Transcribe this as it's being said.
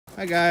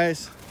Hi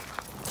guys.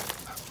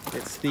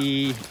 It's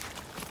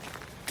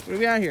what are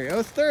we on here?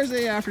 Oh, it's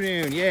Thursday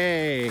afternoon.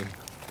 Yay.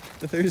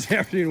 The Thursday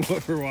afternoon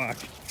woofer walk.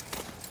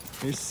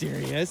 There's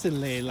Sirius and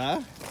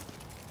Layla.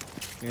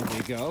 There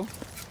they go.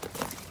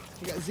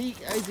 You got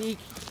Zeke. Hi Zeke.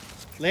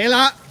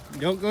 Layla,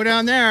 don't go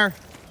down there.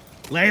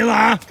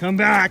 Layla, come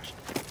back.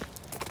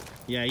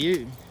 Yeah,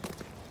 you.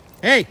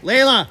 Hey,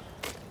 Layla.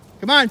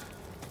 Come on.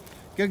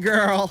 Good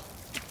girl.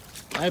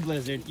 Hi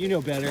Blizzard. You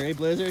know better, eh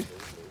Blizzard?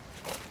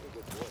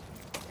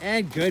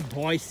 And good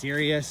boy,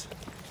 Sirius.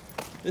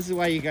 This is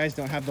why you guys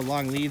don't have the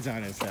long leads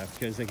on and stuff,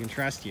 because they can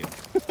trust you.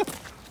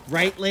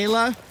 Right,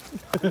 Layla?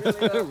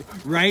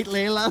 Right,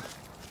 Layla?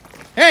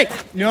 Hey,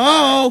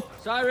 no!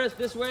 Cyrus,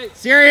 this way.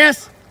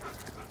 Sirius!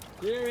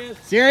 Sirius.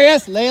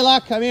 Sirius, Layla,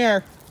 come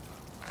here.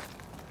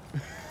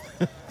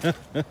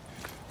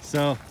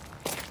 So,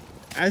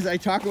 as I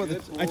talk about the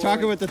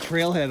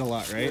trailhead a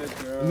lot, right?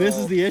 And this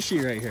is the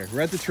issue right here.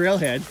 We're at the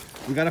trailhead.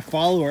 We got a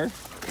follower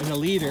and a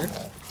leader.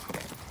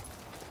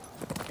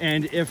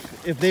 And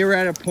if they were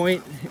at a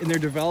point in their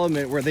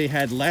development where they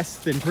had less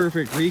than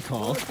perfect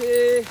recall,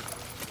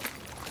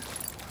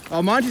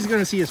 oh, Monty's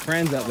gonna see his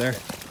friends up there.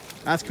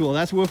 That's cool.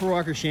 That's Woofer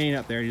Walker Shane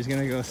up there. He's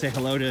gonna go say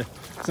hello to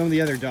some of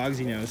the other dogs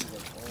he knows.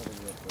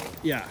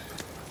 Yeah.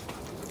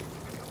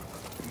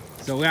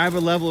 So we have a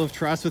level of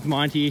trust with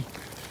Monty.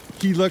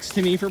 He looks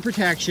to me for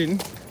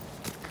protection,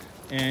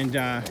 and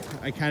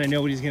I kind of know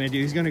what he's gonna do.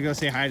 He's gonna go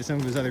say hi to some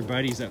of his other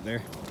buddies up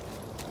there.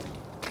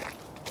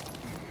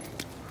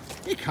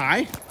 Hey,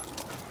 Kai.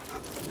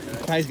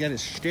 Kai's got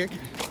his stick.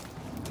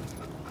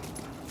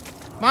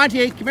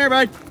 Monty, come here,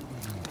 bud.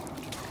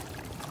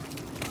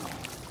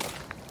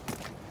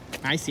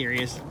 Hi,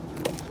 Sirius.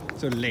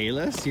 So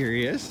Layla,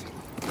 Sirius,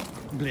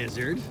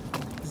 Blizzard,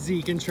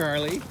 Zeke and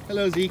Charlie.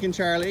 Hello, Zeke and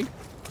Charlie.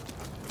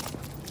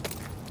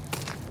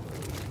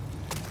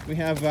 We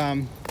have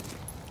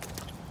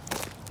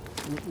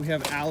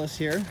Alice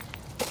here.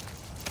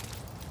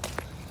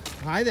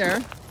 Hi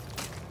there.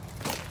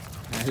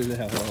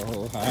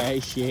 Hello. Hi,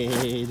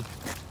 Shade.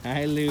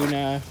 Hi,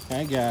 Luna.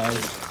 Hi,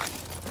 guys.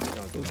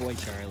 Good boy,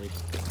 Charlie.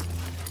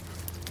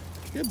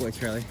 Good boy,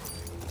 Charlie.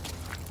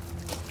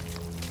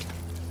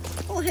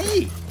 Oh,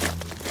 hey!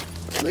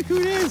 Look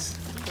who it is.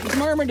 It's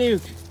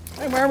Marmaduke.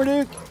 Hi,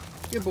 Marmaduke.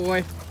 Good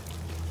boy.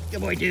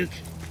 Good boy, Duke.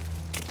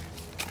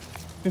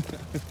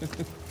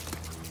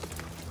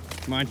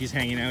 Monty's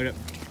hanging out up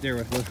there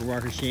with Woofer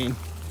Walker Shane.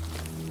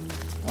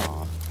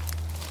 Aw.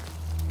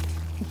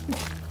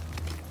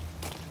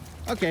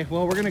 Okay,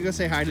 well, we're gonna go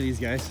say hi to these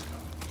guys.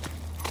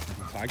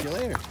 Talk to you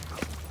later.